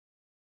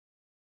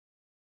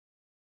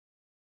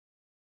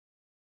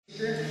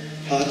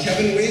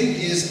Kevin Wing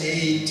is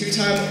a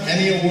two-time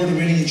Emmy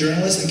Award-winning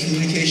journalist and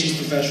communications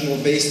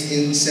professional based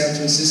in San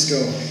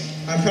Francisco.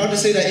 I'm proud to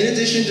say that in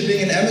addition to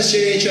being an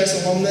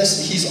MSJHS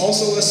alumnus, he's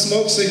also a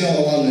Smoke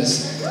Signal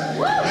alumnus.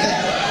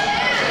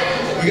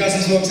 We got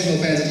some Smoke Signal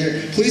fans in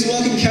here. Please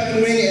welcome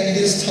Kevin Wing and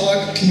his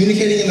talk,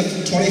 Communicating in the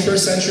 21st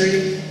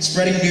Century,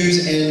 Spreading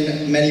News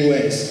in Many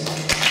Ways.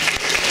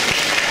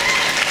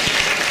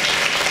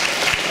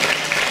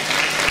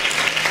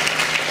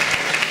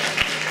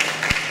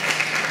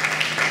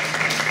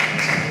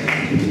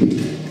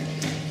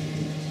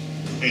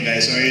 Hey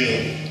guys, how are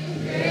you?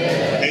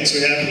 Thanks for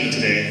having me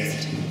today.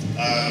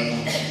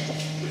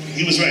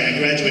 He was right, I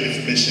graduated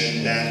from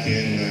Mission back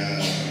in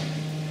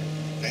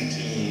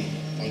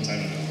long time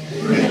ago.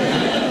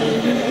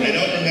 I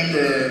don't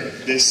remember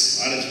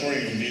this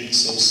auditorium being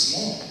so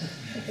small.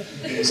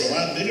 It was a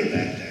lot bigger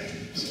back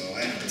then, so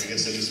I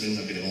guess that just means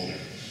I'm getting older.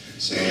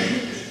 So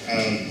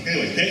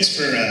anyway, thanks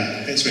for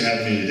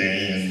having me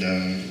today and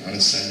on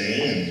a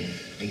Sunday, and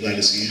I'm glad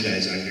to see you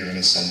guys out here on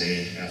a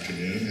Sunday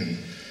afternoon. And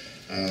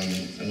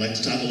I'd like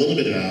to talk a little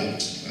bit about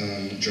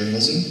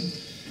journalism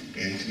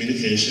and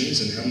communications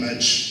and how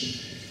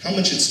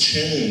much it's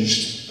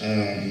changed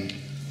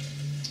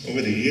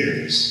over the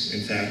years.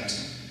 In fact,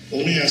 well,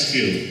 let me ask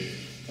you,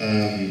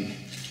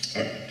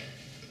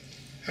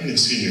 how many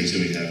seniors do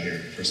we have here,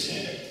 first of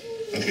all?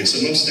 Okay,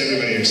 so most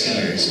everybody are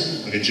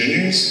seniors. Okay,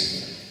 juniors?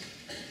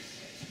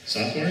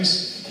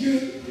 Sophomores? All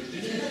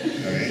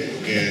right,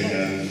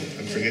 and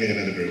I'm forgetting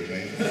another group,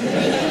 right?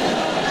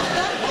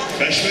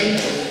 Freshmen?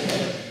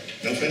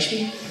 No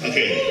freshmen?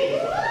 Okay,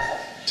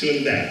 two in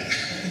the back.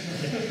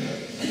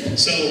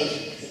 So,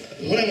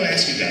 what I want to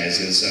ask you guys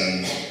is,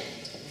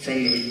 how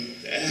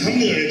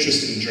many are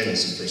interested in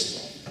journalism, first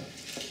of all?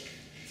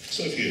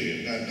 So a few of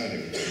you, not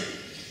everybody.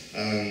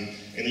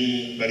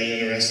 Anybody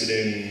interested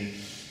in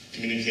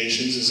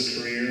communications as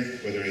a career,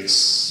 whether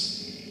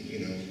it's,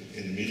 in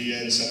the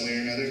media in some way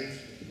or another?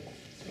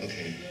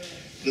 Okay,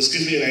 this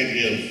gives me an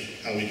idea of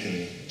how we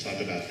can talk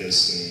about this,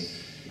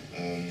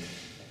 and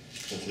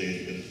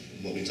hopefully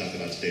what we talk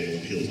about today will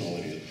appeal to all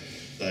of you.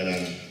 But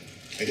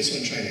I guess what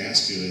I'm trying to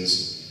ask you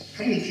is,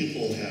 how many of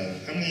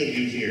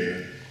you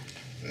here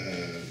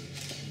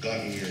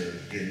gotten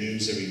your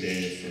news every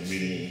day from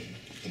reading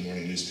the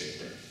morning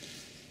newspaper?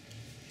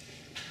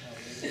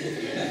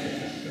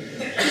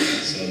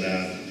 So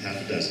now half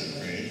a dozen,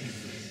 right?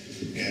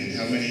 And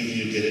how many of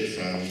you get it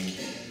from,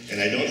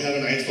 and I don't have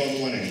an iPhone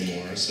 1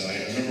 anymore, so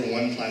I remember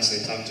one class I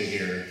talked to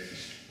here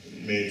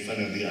made fun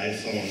of the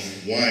iPhone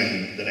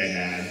 1 that I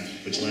had,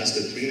 which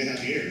lasted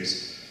 3.5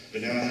 years,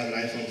 but now I have an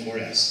iPhone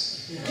 4S.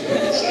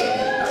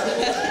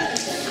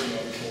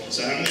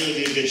 So how many of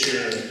you get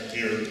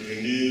your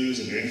news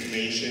and your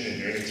information and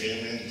your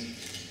entertainment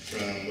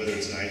from whether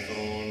it's an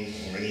iPhone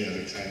or any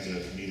other kinds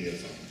of media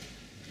phone?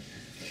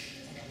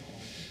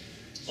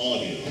 All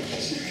of you,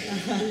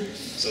 right?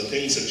 So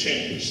things have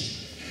changed.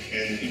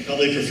 And you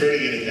probably prefer to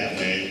get it that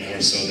way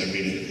more so than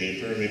reading the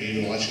paper or maybe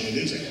even watching the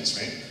news, I guess,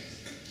 right?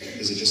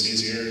 Is it just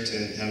easier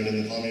to have it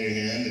in the palm of your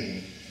hand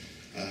and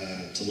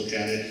to look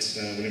at it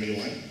whenever you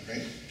want,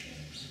 right?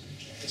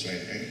 That's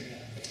right, right?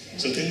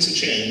 So things have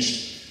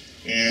changed.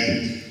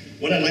 And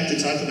what I'd like to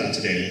talk about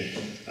today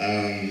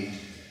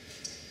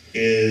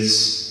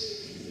is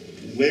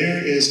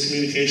where is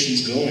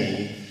communications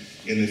going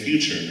in the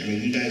future? I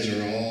mean, you guys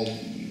are all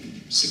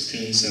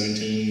 16,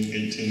 17,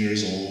 18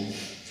 years old,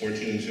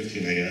 14 and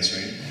 15, I guess,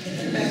 right?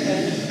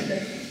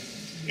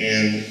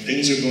 And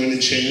things are going to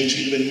change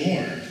even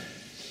more.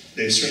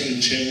 They've certainly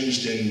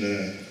changed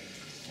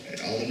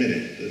I'll admit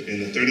it, in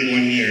the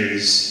 31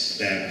 years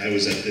that I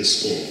was at this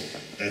school.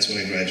 That's when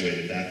I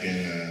graduated, back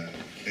in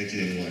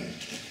 1981.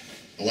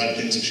 A lot of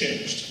things have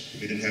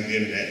changed. We didn't have the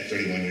internet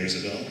 31 years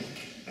ago.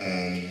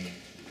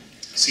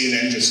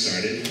 CNN just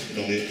started.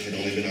 It had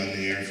only been on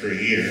the air for a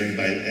year, and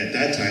at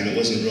that time it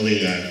wasn't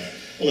really,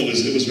 well, it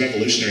was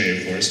revolutionary,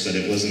 of course, but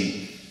it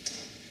wasn't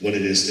what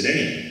it is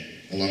today,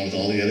 along with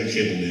all the other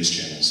cable news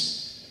channels.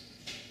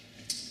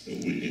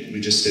 We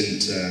just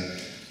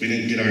we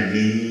didn't get our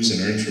news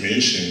and our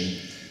information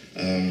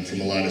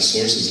from a lot of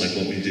sources like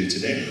what we do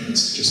today.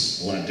 It's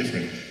just a lot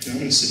different. I'm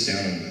going to sit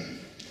down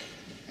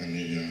on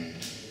the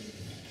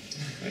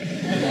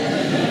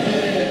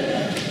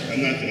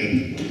I'm not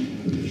going to,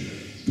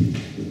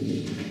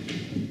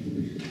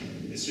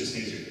 it's just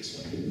easier this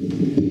way.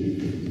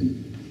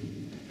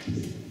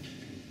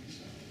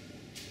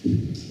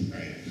 All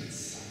right,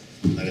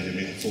 I didn't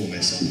make a fool of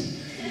myself.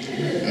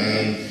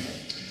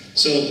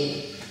 So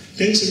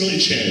things have really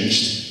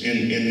changed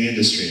in the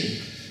industry,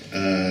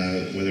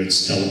 whether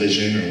it's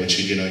television or what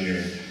you get on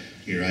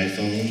your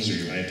iPhones or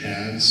your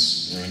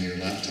iPads or on your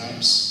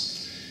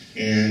laptops.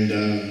 And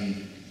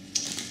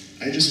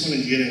I just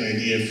want to get an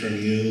idea from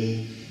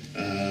you,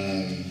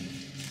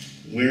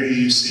 where do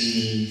you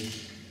see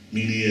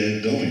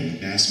media going,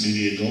 mass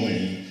media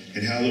going,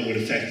 and how it would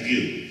affect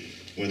you,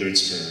 whether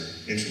it's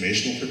for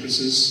informational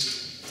purposes,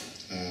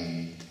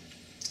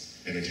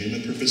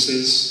 entertainment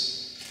purposes.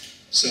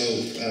 So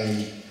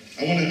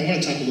I want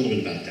to talk a little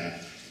bit about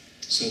that.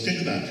 So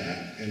think about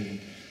that. And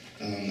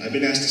I've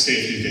been asked to say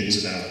a few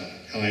things about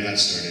how I got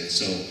started.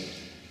 So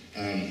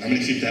I'm going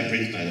to keep that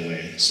brief, by the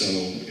way. So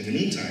in the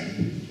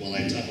meantime, while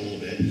I talk a little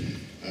bit,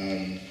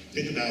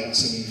 think about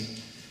some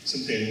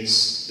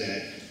things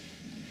that,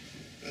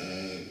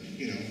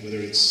 whether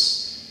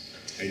it's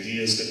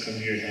ideas that come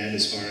to your head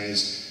as far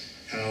as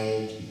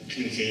how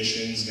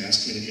communications,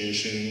 mass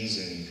communications,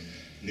 and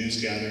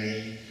news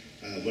gathering,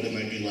 what it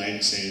might be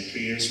like, say,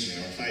 3 years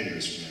from now or 5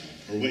 years from now,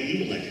 or what you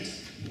would like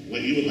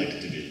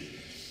it to be.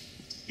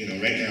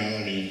 Right now,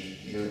 I mean,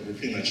 we're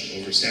pretty much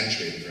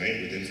oversaturated,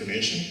 right, with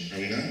information, are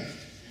we not?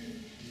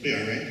 We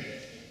are, right?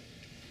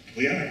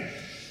 We are.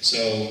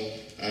 So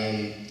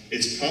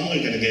it's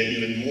probably going to get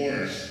even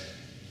more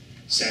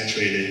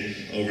saturated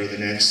over the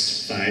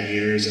next 5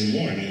 years and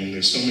more. I mean,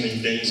 there's so many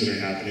things that are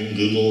happening.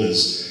 Google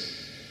is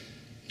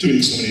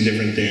doing so many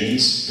different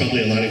things.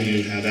 Probably a lot of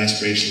you have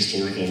aspirations to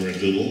work over at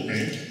Google,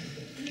 right?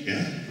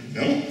 Yeah?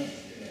 No?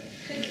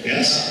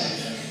 Yes?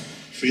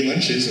 Free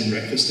lunches and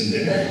breakfast and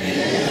dinner.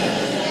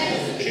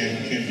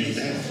 Can't beat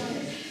that.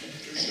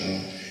 So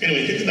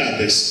anyway, think about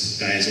this,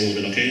 guys, a little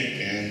bit,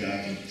 okay? And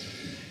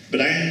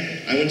but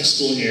I went to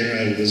school here.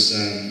 I was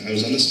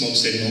on the smoke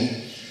signal.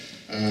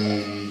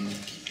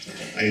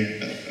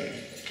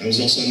 I was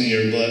also in the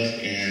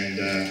yearbook and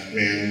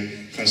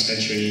ran cross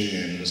country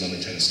and was on the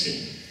tennis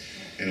team,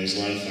 and it was a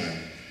lot of fun.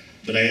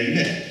 But I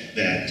admit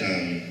that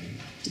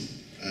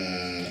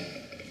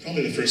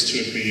probably the first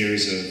 2 or 3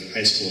 years of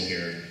high school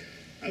here,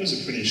 I was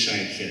a pretty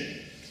shy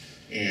kid,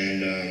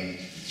 and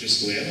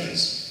just the way I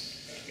was.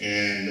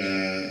 And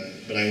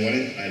but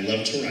I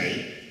loved to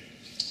write.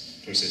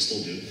 Of course, I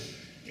still do.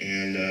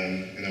 And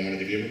I wanted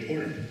to be a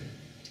reporter.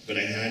 But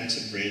I had to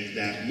break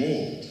that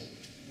mold,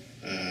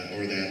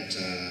 or that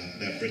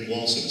brick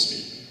wall, so to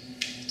speak.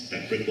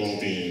 That brick wall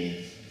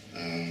being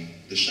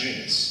the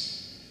shyness.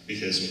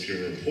 Because if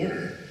you're a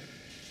reporter,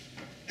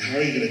 how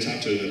are you going to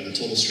talk to a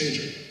total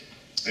stranger?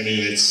 I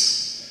mean,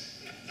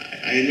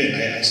 I admit,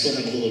 I still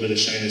have a little bit of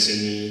shyness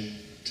in me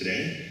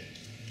today.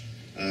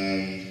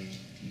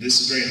 This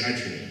is very hard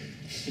for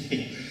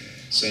me.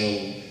 So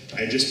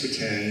I just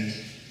pretend,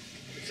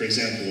 for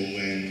example,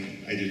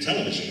 when I do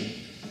television,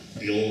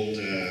 the old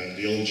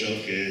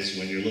joke is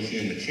when you're looking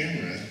in the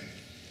camera,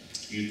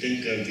 you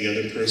think of the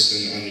other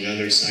person on the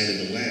other side of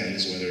the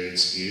lens, whether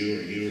it's you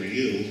or you or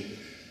you,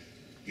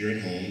 you're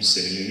at home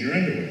sitting in your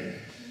underwear.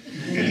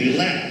 And you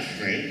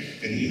laugh, right?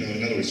 And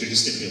in other words, you're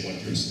just thinking of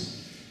one person.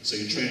 So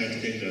you try not to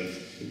think of,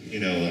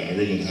 a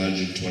room of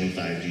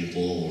 125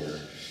 people or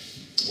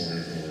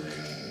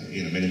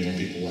many more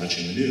people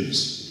watching the news.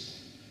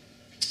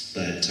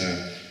 But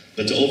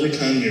to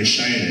overcome your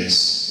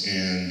shyness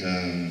and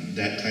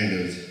that kind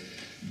of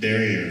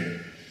barrier,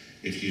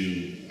 if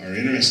you are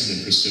interested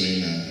in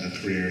pursuing a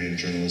career in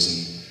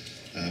journalism,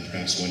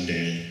 perhaps one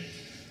day,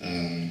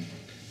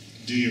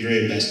 do your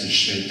very best to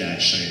shed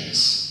that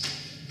shyness,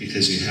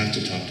 because you have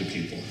to talk to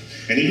people.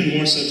 And even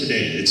more so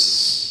today,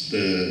 it's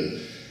the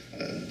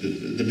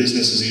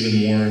business is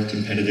even more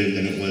competitive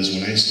than it was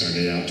when I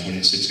started out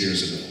 26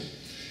 years ago.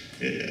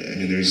 I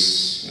mean,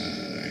 there's,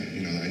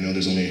 I know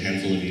there's only a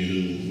handful of you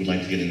who would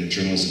like to get into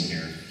journalism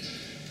here.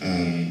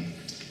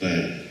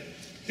 But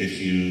if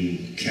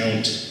you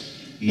count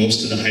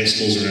most of the high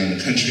schools around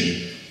the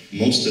country,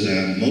 most of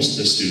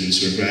the students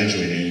who are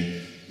graduating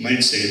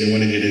might say they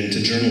want to get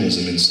into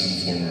journalism in some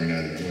form or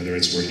another, whether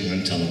it's working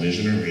on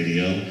television or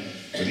radio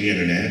or the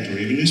internet or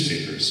even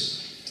newspapers.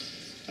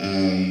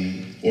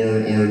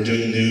 Or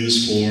doing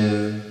news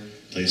for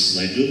places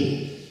like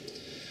Google.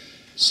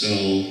 So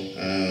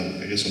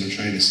I guess what I'm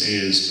trying to say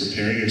is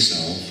prepare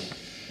yourself,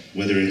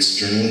 whether it's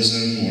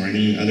journalism or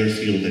any other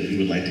field that you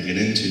would like to get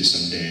into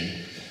someday,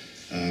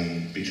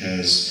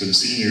 because for the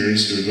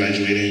seniors who are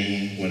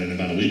graduating, in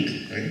about a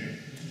week, right?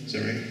 Is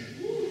that right?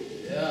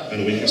 Yeah. About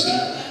a week or so?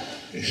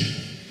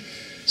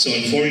 So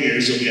in 4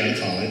 years, you'll be out of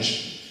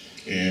college,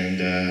 and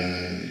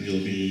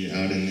you'll be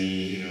out in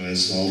the,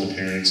 as all the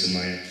parents and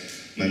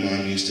my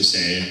mom used to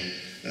say,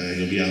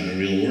 you'll be out in the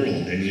real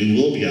world, and you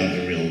will be out in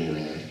the real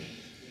world.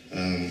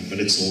 But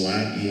it's a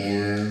lot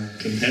more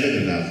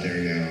competitive out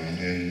there now,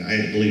 and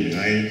believe me,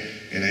 I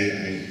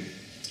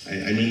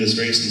mean this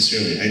very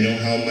sincerely. I know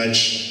how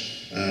much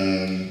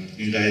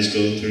you guys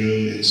go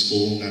through in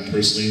school, not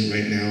personally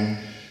right now.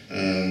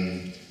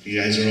 You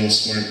guys are all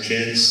smart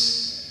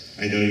kids.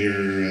 I know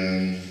you're,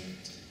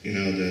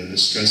 the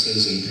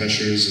stresses and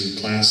pressures of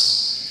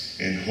class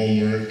and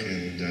homework,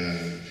 and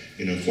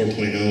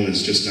 4.0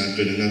 is just not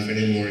good enough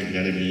anymore. You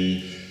got to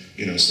be,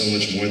 so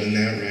much more than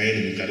that, right?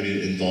 And you've got to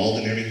be involved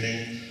in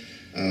everything.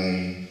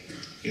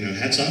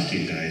 Hats off to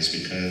you guys,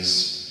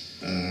 because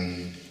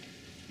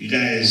you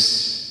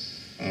guys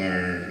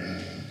are,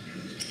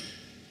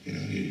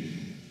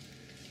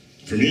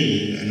 for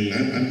me, I mean,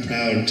 I'm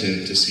proud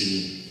to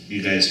see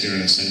you guys here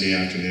on a Sunday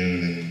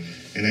afternoon,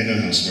 and I know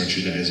how smart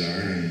you guys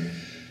are,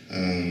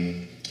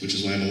 and which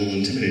is why I'm a little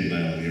intimidated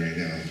by all of you right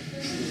now.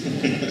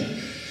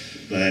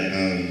 But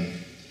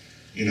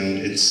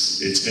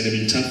it's going to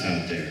be tough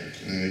out there.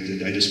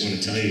 I just want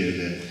to tell you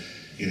that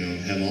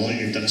have all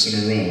your ducks in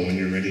a row when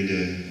you're ready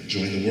to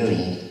join the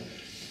world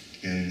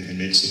and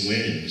make some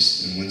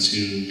waves. And once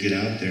you get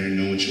out there and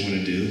know what you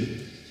want to do,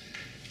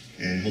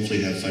 and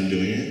hopefully have fun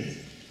doing it,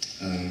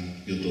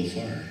 you'll go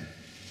far.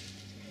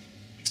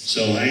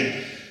 So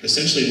I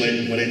essentially,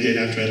 what I did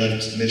after I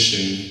left the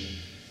mission,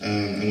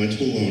 I went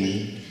to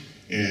Ohlone,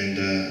 and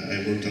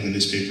I worked on the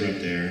newspaper up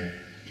there,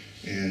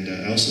 and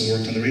I also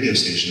worked on the radio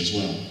station as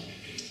well.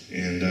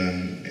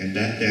 And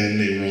back then,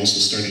 they were also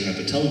starting up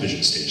a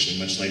television station,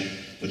 much like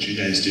what you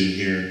guys do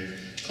here,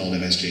 called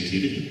MSJ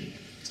TV.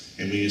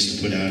 And we used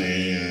to put out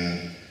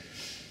a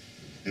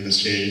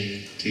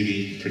MSJ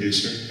TV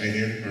producer right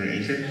here, or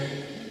anchor.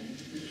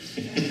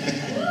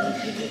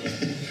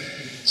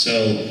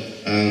 So,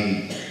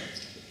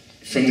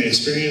 from the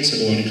experience at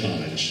Ohlone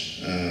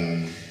College,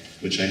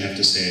 which I have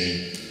to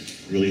say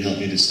really helped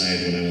me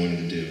decide what I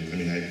wanted to do. I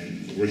mean,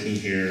 working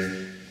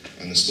here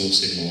on the smoke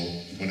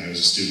signal when I was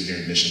a student here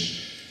at Mission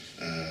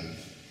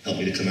helped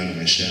me to come out of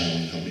my shell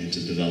and helped me to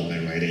develop my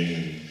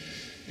writing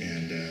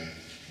and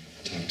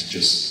talk to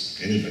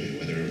just anybody,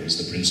 whether it was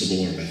the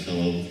principal or my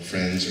fellow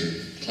friends or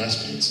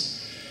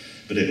classmates.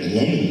 But at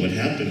Ohlone, what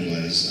happened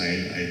was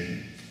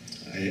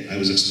I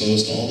was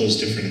exposed to all those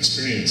different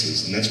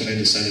experiences, and that's when I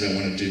decided I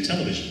wanted to do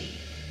television.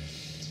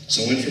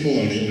 So I went from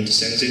Ohlone, went to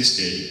San Jose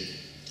State,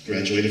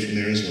 graduated from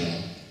there as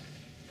well,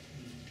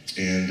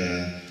 and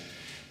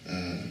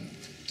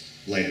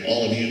like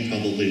all of you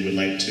probably would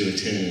like to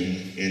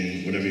attain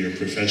in whatever your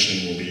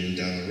profession will be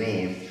down the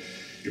road,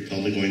 you're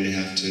probably going to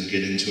have to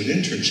get into an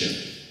internship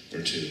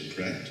or two,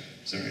 correct?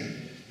 Is that right?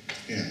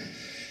 Yeah.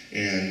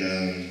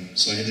 And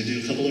so I had to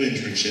do a couple of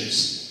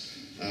internships,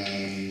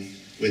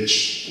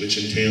 which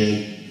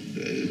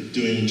entailed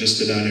doing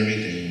just about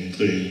everything,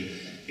 including,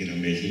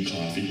 making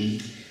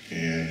coffee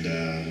and,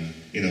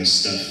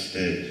 stuff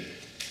that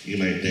you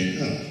might think,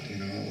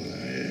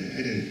 I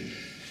didn't,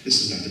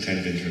 this is not the kind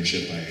of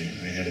internship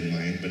I had in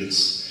mind, but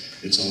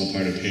it's all a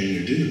part of paying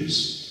your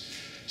dues.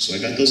 So I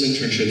got those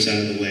internships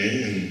out of the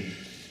way and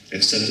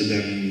accepted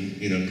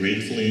them,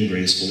 gratefully and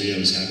gracefully. I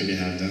was happy to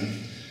have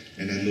them.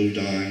 And I moved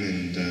on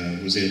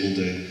and was able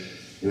to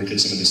work at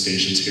some of the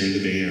stations here in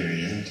the Bay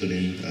Area,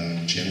 including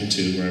Channel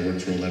 2, where I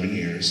worked for 11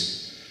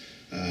 years.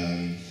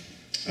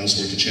 I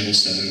also worked at Channel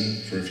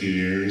 7 for a few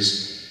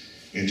years,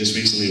 and just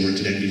recently worked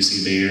at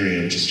NBC Bay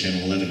Area, which is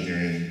Channel 11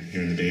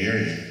 here in the Bay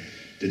Area.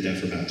 Did that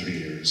for about 3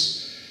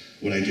 years.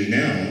 What I do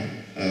now,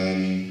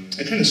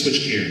 I kind of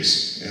switch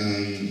gears,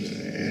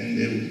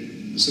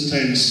 and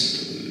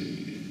sometimes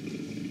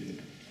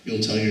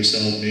you'll tell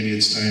yourself maybe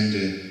it's time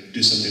to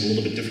do something a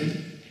little bit different.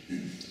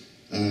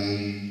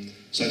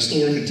 So I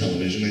still work in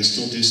television. I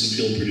still do some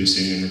field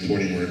producing and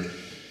reporting work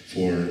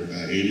for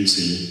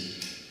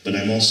ABC, but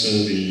I'm also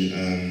the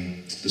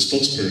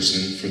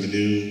spokesperson for the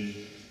new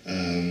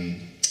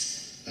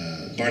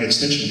BART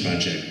extension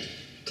project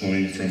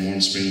going from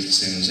Warm Springs to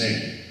San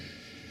Jose.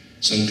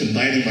 So I'm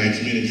combining my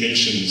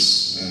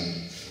communications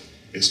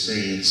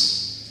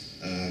experience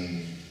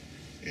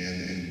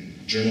and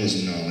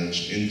journalism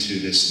knowledge into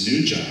this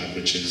new job,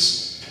 which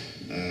is,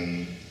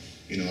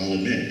 I'll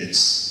admit,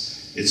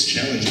 it's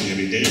challenging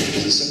every day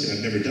because it's something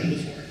I've never done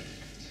before.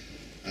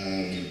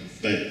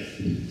 But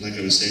like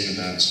I was saying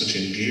about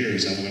switching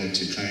gears, I wanted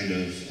to kind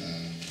of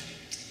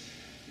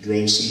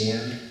grow some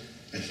more.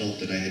 I felt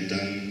that I had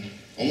done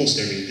almost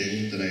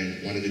everything that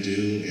I wanted to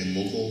do in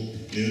local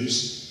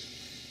news,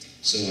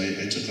 so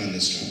I took on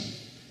this job.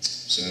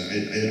 So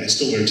I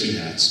still wear 2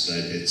 hats,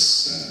 but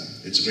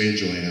it's a great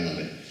joy and I love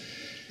it.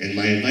 And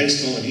my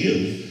advice to all of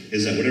you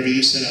is that whatever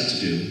you set out to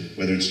do,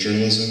 whether it's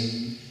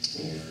journalism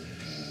or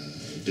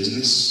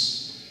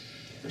business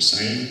or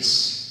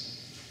science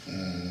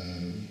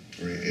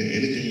or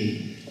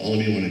anything all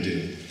of you want to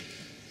do,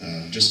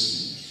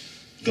 just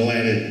go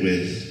at it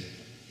with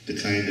the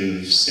kind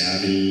of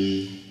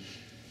savvy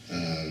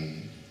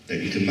that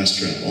you can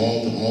muster up,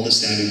 all the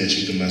savvy that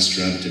you can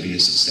muster up to be a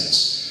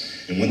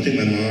success. And one thing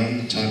my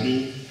mom taught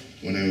me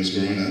when I was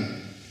growing up,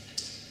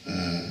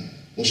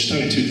 she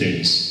taught me 2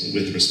 things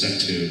with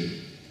respect to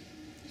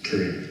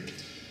career.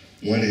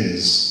 One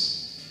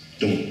is,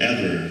 don't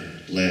ever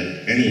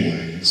let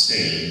anyone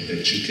say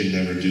that you can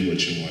never do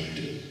what you want to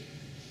do.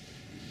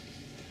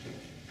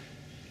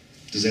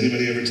 Does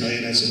anybody ever tell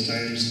you that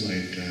sometimes?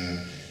 Like,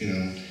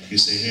 you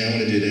say, hey, I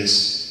want to do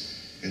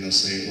this, and they'll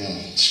say, well,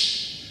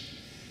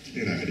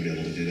 you're not going to be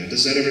able to do that.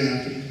 Does that ever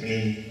happen? I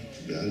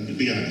mean,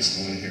 be honest,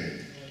 I want to hear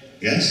it.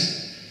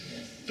 Yes?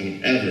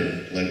 Don't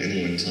ever let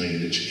anyone tell you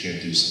that you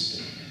can't do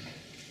something.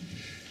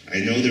 I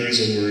know there is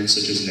a word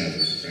such as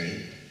never, right?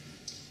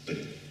 But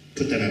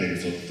put that out of your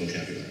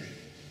vocabulary,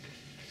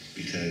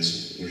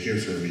 because we're here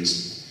for a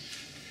reason.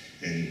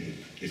 And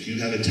if you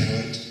have a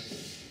talent,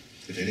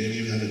 if any of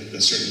you have a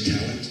certain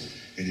talent,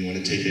 and you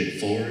want to take it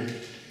forward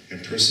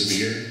and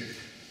persevere,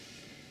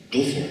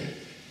 go for it.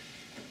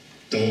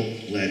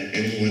 Don't let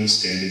anyone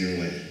stand in your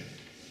way.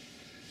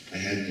 I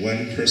had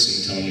one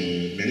person tell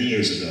me many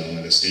years ago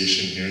at a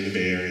station here in the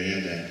Bay Area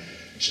that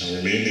shall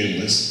remain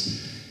nameless,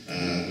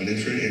 went in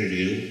for an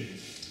interview,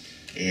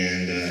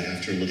 and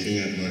after looking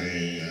at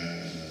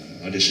my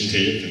audition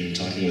tape and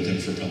talking with him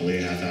for probably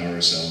a half hour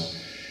or so.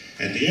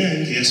 At the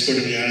end, he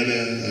escorted me out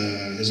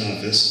of his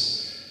office,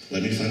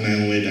 let me find my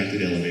own way back to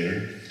the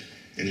elevator,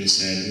 and he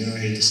said, you know, I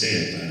hate to say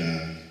it, but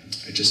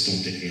I just don't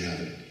think you have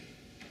it.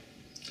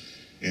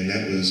 And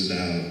that was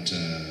about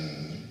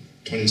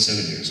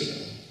 27 years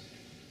ago.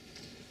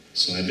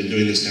 So I've been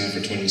doing this now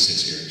for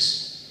 26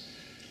 years.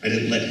 I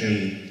didn't let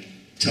him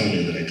tell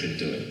me that I couldn't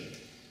do it.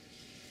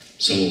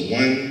 So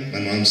one, my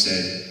mom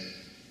said,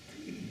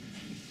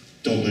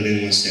 don't let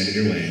anyone stand in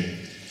your way.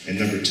 And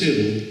number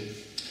two,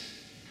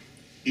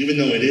 even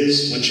though it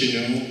is what you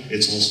know,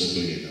 it's also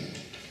who you know.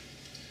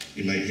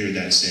 You might hear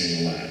that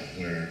saying a lot,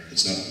 where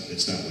it's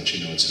not what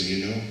you know, it's who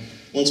you know.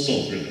 Well, it's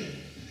both, really.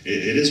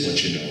 It is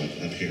what you know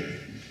up here,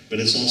 but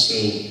it's also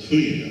who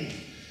you know.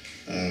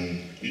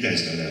 You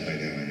guys know that by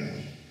now, I know.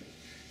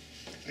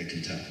 I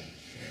can tell.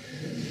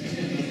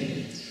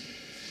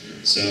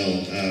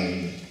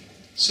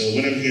 So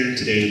what I'm here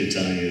today to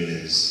tell you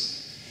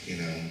is, you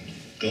know,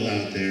 go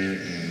out there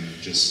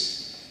and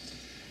just,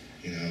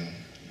 you know,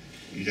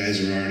 you guys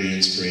are already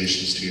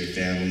inspirations to your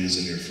families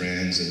and your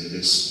friends and to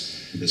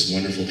this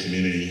wonderful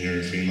community here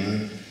in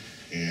Fremont.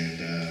 And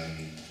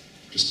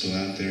just go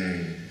out there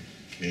and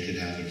make it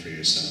happen for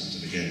yourselves.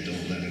 And again,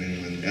 don't let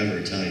anyone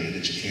ever tell you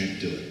that you can't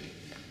do it,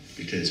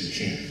 because you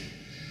can.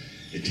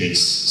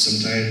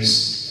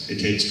 Sometimes it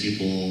takes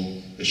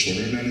people a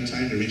shorter amount of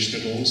time to reach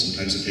their goals.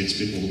 Sometimes it takes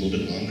people a little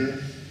bit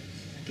longer.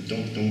 But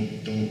don't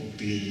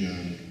be, you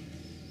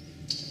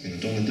know,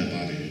 don't let that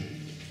bother you.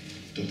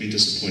 Don't be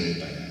disappointed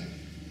by that.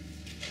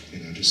 You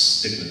know, just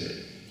stick with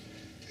it,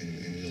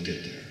 and you'll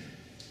get there.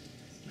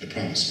 I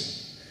promise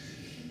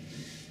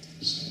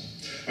you.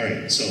 So, all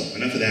right. So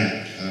enough of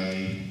that.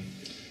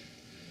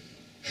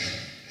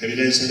 Have you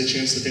guys had a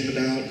chance to think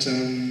about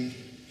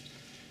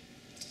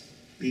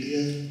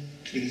media,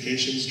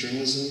 communications,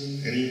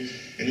 journalism?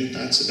 Any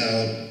thoughts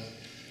about?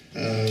 I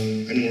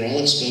mean, we're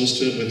all exposed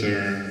to it with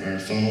our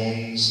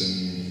phones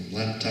and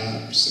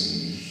laptops and.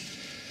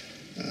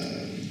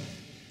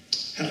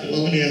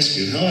 Well, let me ask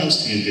you: how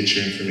else do you get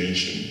your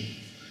information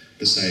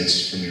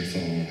besides from your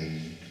phone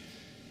and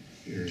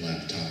your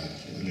laptop?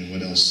 I mean,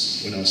 what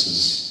else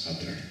is out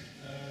there?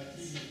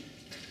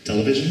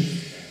 Television.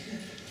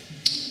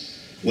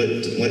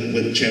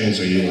 What channels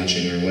are you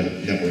watching, or what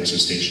networks or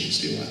stations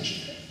do you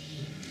watch?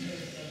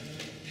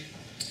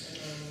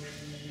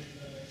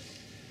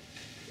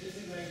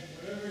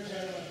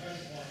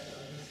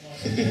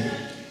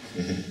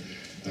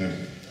 All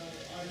right.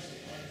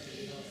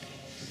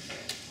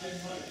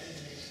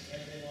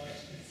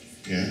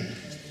 Yeah.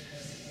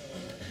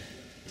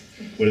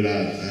 What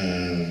about,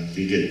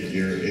 do you get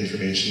your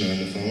information on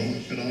the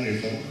phone at all, your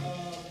phone?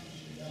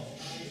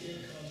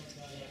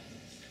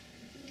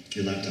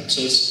 Your laptop.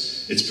 So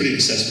it's pretty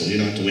accessible. You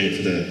don't have to wait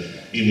for the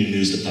evening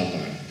news to pop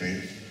on,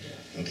 right?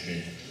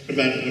 Okay. What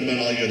about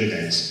all you other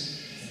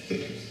guys?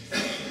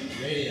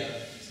 Radio.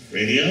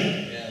 Radio?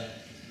 Yeah.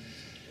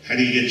 How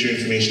do you get your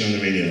information on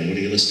the radio? What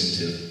are you listening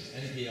to?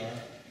 NPR.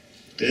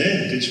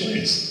 Good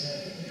choice.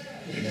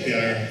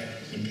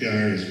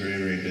 NPR is very,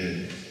 very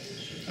good.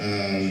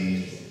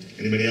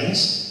 Anybody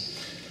else?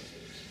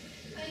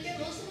 I get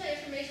most of my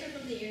information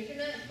from the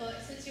internet,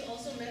 but since you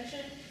also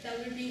mentioned that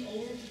we're being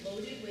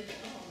overloaded with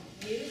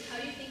news, how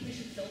do you think we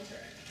should filter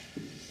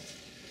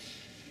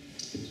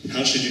it?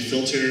 How should you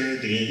filter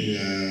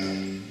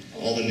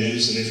all the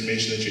news and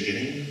information that you're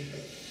getting?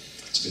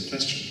 That's a good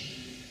question.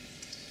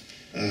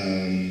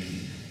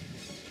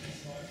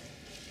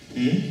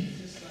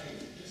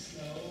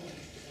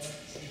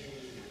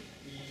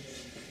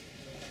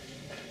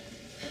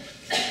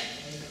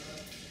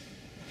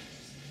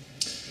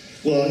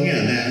 Well,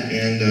 yeah, that,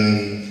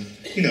 and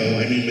you know,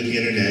 I mean, with the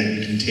internet,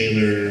 you can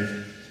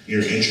tailor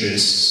your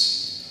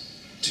interests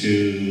to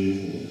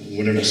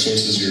whatever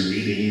sources you're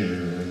reading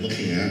or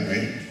looking at,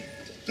 right?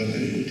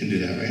 We can do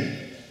that, right?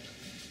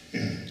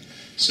 Yeah.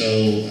 So,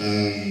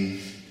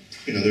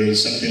 you know, there are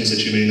some things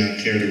that you may not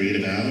care to read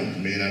about,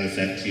 may not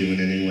affect you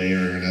in any way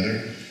or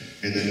another,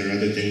 and then there are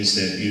other things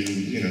that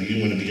you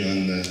want to be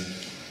on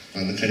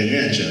the cutting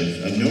edge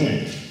of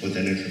knowing what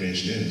that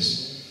information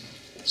is.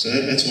 So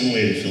that's one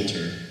way to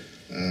filter.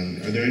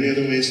 Are there any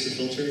other ways to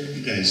filter?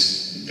 You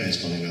guys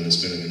probably know this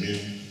better than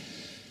me.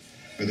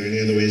 Are there any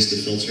other ways to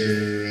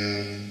filter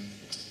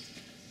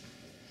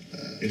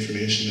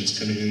information that's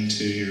coming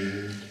into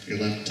your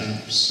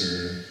laptops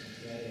or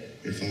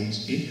your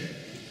phones?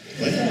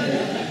 What?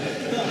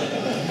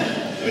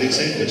 What did you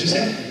say? What'd you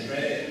say?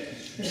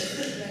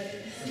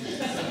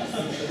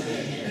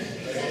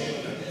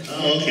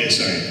 Oh, okay,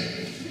 sorry.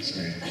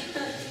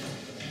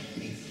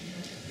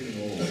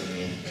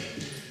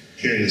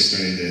 Hearing is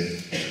starting to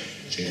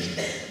change.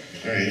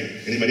 All right,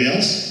 anybody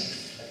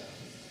else?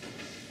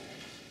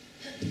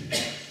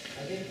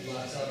 I think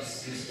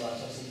laptops and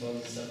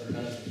phones and stuff are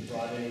kind of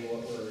broadening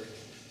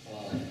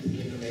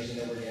the information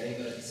that we're getting,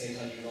 but at the same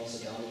time, you can also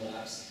download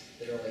apps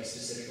that are like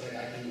specific. Like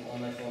on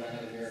my phone, I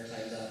have a New York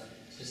Times app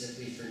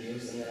specifically for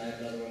news, and then I have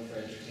another one for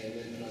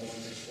entertainment, another one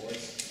for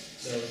sports.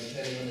 So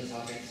depending on the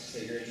topics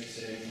that you're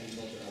interested in, you can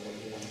filter out what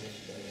you want to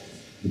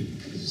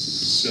get.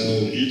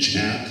 So each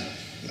app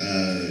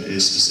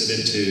is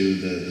specific to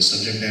the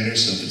subject matter.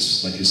 So if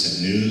it's, like you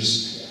said,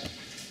 news,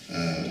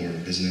 or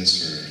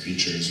business, or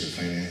features, or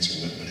finance,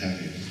 or what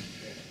have you.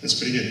 That's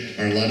pretty good.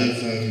 Are a lot of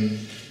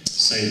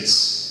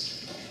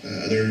sites,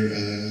 other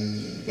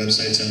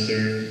websites out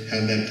there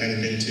have that kind of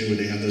thing too, where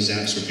they have those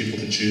apps where people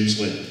can choose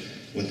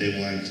what they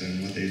want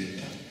and what they,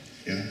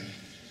 yeah?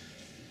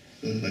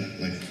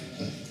 Like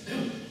what?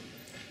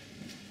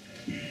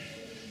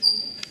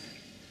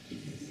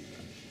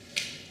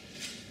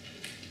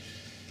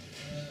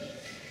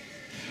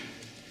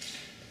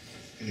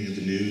 Any of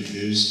the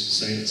news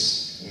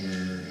sites,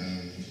 or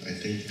I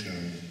think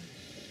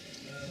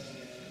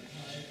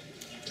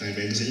Time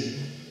Magazine?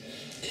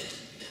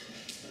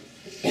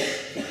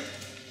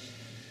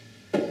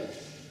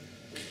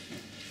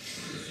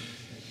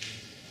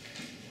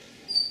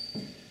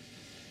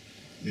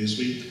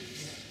 Newsweek?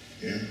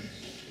 Yeah?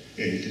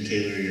 Yeah, you can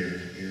tailor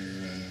your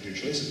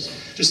choices.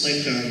 Just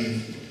like, I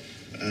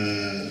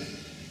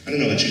don't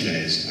know about you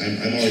guys,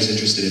 I'm always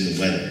interested in the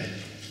weather.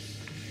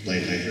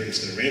 Like, I heard it's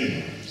going to rain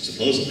tomorrow.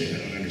 Supposedly, I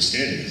don't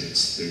understand it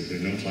because there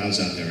are no clouds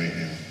out there right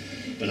now.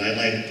 But I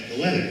like the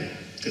weather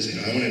because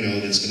I want to know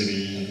that it's going to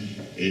be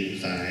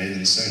 85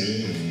 and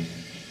sunny.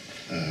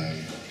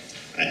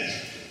 And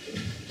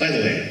by the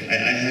way,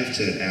 I have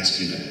to ask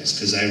you guys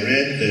because I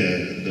read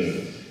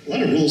a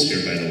lot of rules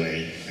here. By the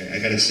way, I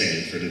got to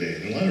say for today,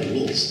 there are a lot of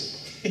rules,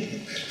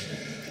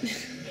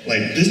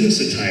 like business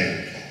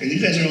attire, and you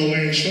guys are all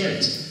wearing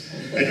shorts.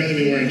 I'd rather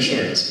be wearing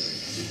shorts.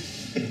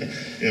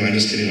 I'm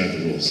just kidding about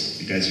the rules.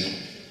 You guys are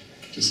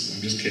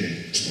I'm just kidding.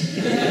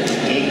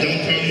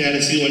 don't throw me out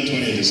of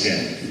C-120 just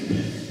yet.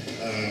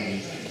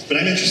 But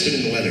I'm interested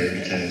in the weather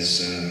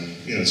because,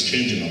 it's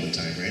changing all the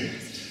time, right?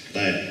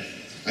 But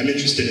I'm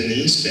interested in the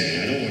East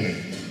Bay. I don't want to,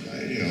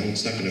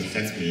 it's not going to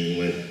affect me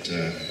what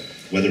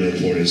weather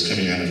report is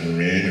coming out of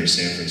Marin or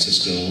San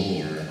Francisco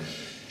or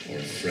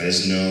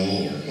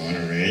Fresno or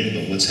Monterey,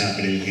 but what's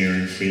happening here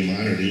in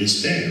Fremont or the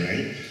East Bay,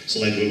 right? So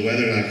like with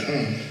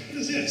weather.com, what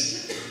is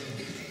this?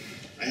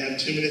 I have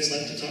 2 minutes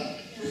left to talk?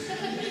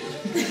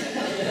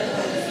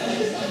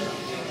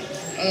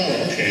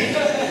 Oh, okay.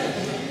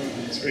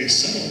 It's very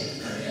subtle.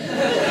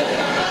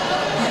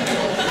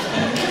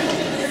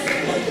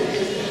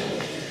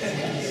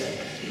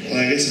 Well,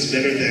 I guess it's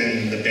better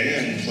than the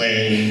band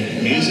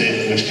playing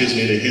music, which gives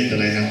me the hint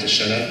that I have to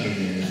shut up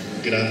and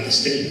get off the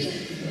stage.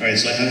 All right,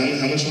 so I have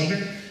how much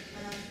longer?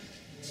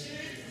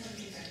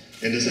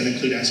 And does that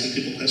include asking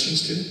people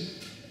questions too?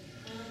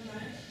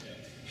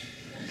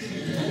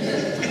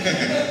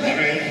 All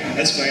right,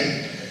 that's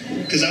fine.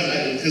 Because I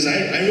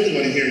really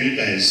want to hear you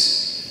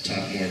guys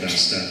talk more about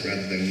stuff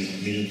rather than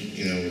me,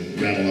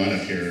 rattle on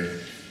up here,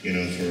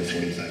 for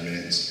 45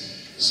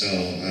 minutes. So,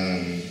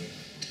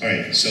 all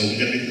right, so we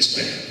got to make this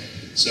quick.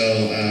 So,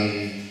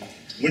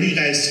 where do you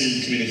guys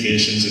see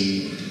communications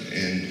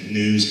and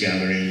news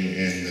gathering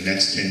in the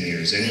next 10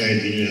 years? Any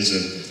ideas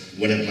of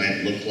what it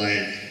might look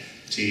like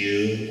to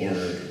you, or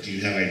do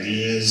you have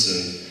ideas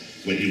of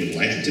what you would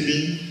like it to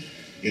be?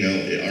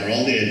 Are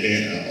all the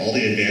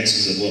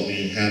advances of what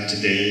we have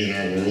today in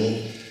our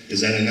world, is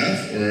that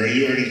enough, or are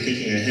you already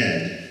thinking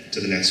ahead to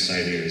the next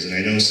 5 years? And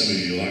I know some of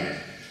you are,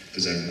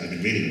 because I've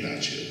been reading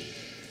about you.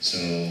 So,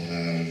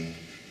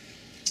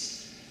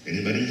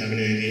 anybody have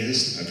any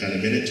ideas? I've got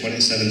 1 minute,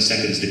 27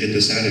 seconds to get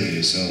this out of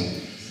you, so,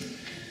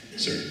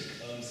 sir.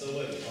 So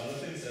one of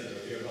the things that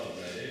earlier about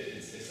Reddit,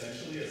 it's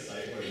essentially a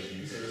site where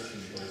users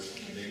can post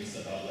things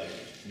about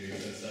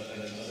news and stuff,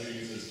 and then other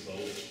users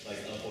vote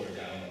up or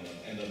down on them,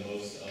 and the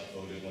most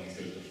upvoted ones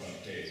go to the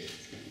front page.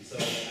 So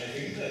I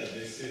think that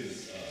this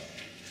is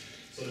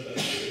sort of a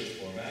good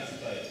format,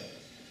 but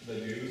the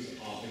news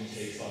often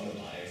takes on the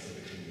bias of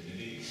the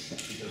community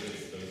because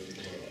it's those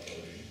people who are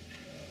upvoting.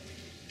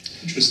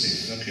 Interesting.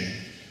 Okay.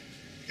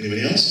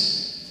 Anybody else?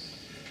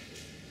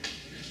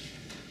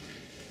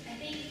 I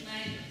think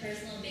my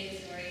personal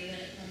biggest worry when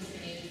it comes to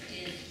news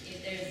is if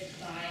there's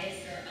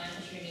bias or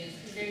untrue news,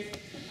 because there's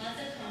lots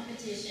of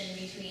competition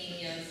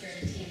between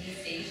certain TV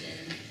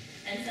stations,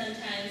 and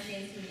sometimes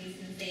things can be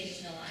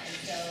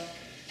sensationalized. So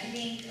I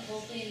think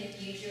hopefully in the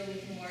future we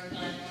can work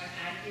on more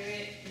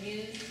accurate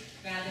news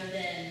rather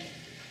than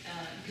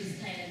just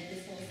kind of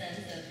this whole sense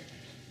of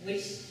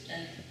which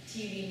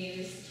TV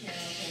news channel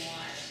to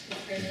watch.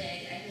 Because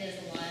personally, I think there's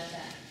a lot of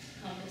that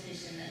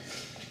competition that's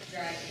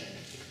driving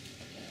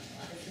a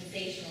lot of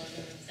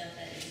sensationalism and stuff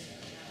that isn't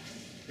really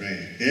happening.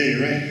 Right. Yeah,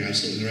 you're right. You're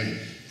absolutely right.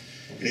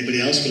 Anybody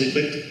else really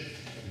quick?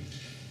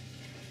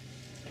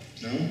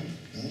 No?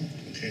 No?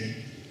 Okay.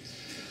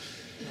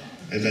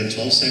 I've got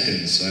 12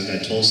 seconds, so I've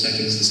got 12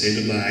 seconds to say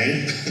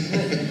goodbye.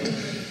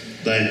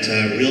 But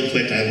real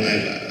quick,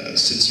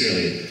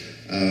 sincerely,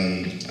 I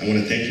want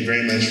to thank you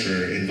very much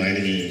for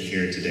inviting me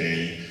here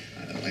today.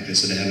 Like I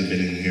said, I haven't been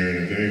in here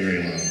in a very,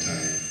 very long time.